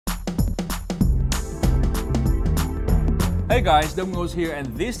Hey guys, Dong Ngo here, and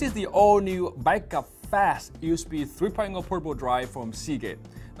this is the all-new Backup Fast USB 3.0 portable drive from Seagate.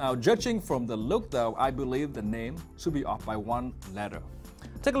 Now, judging from the look though, I believe the name should be off by one letter.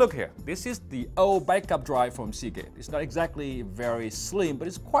 Take a look here. This is the old backup drive from Seagate. It's not exactly very slim, but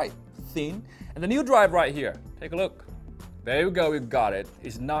it's quite thin. And the new drive right here, take a look. There you go, you got it.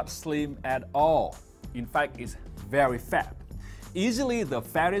 It's not slim at all. In fact, it's very fat. Easily the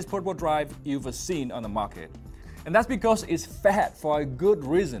fattest portable drive you've ever seen on the market. And that's because it's fat for a good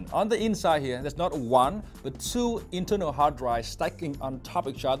reason. On the inside here, there's not one, but two internal hard drives stacking on top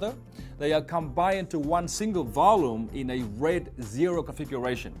of each other. They are combined into one single volume in a RAID 0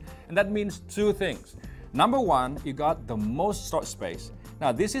 configuration. And that means two things. Number one, you got the most storage space.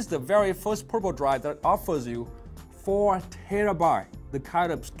 Now, this is the very first portable drive that offers you 4 terabytes, the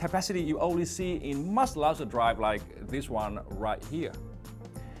kind of capacity you only see in much larger drive like this one right here.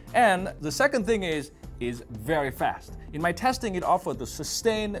 And the second thing is very fast. In my testing, it offered the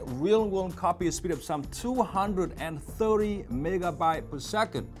sustained real-world copy speed of some 230 megabytes per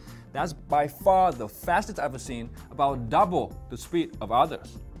second. That's by far the fastest I've ever seen, about double the speed of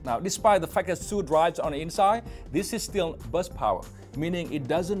others. Now, despite the fact there's two drives on the inside, this is still bus power, meaning it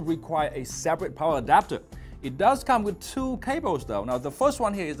doesn't require a separate power adapter. It does come with two cables though. Now the first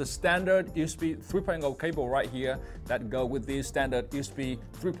one here is the standard USB 3.0 cable right here that go with the standard USB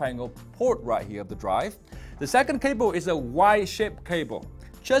 3.0 port right here of the drive. The second cable is a Y-shaped cable,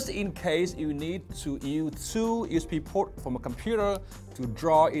 just in case you need to use two USB ports from a computer to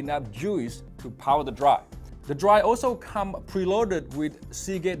draw enough juice to power the drive. The drive also comes preloaded with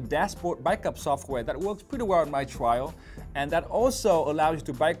Seagate dashboard backup software that works pretty well in my trial, and that also allows you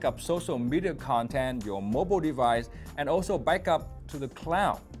to back up social media content, your mobile device, and also back up to the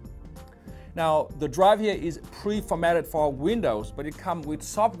cloud. Now, the drive here is pre-formatted for Windows, but it comes with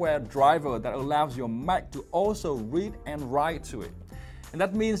software driver that allows your Mac to also read and write to it. And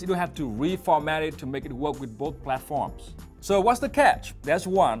that means you don't have to reformat it to make it work with both platforms. So what's the catch? There's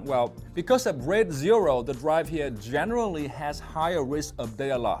one. Well, because of RAID 0, the drive here generally has higher risk of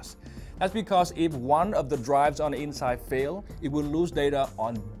data loss. That's because if one of the drives on the inside fail, it will lose data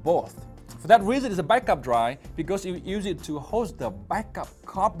on both. For that reason, it's a backup drive because you use it to host the backup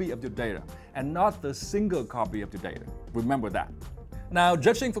copy of your data and not the single copy of your data. Remember that. Now,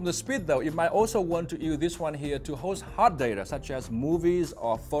 judging from the speed though, you might also want to use this one here to host hard data such as movies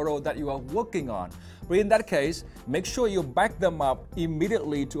or photos that you are working on. But in that case, make sure you back them up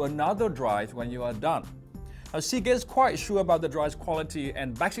immediately to another drive when you are done. Now, Seagate is quite sure about the drive's quality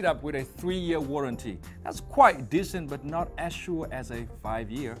and backs it up with a 3-year warranty. That's quite decent, but not as sure as a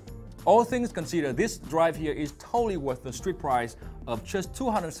 5-year. All things considered, this drive here is totally worth the street price of just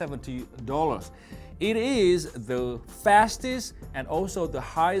 $270. It is the fastest and also the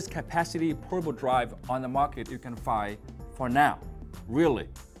highest capacity portable drive on the market you can find for now, really.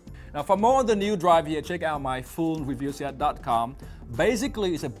 Now, for more on the new drive here, check out my full reviewset.com.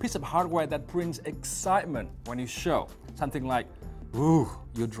 Basically, it's a piece of hardware that brings excitement when you show something like, ooh,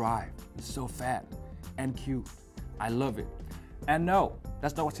 your drive is so fat and cute. I love it. And no,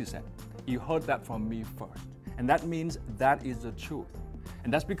 that's not what she said. You heard that from me first. And that means that is the truth.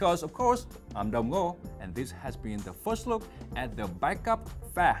 And that's because, of course, I'm Dong Ngo, and this has been the first look at the Backup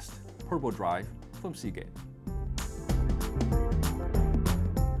Fast portable drive from Seagate.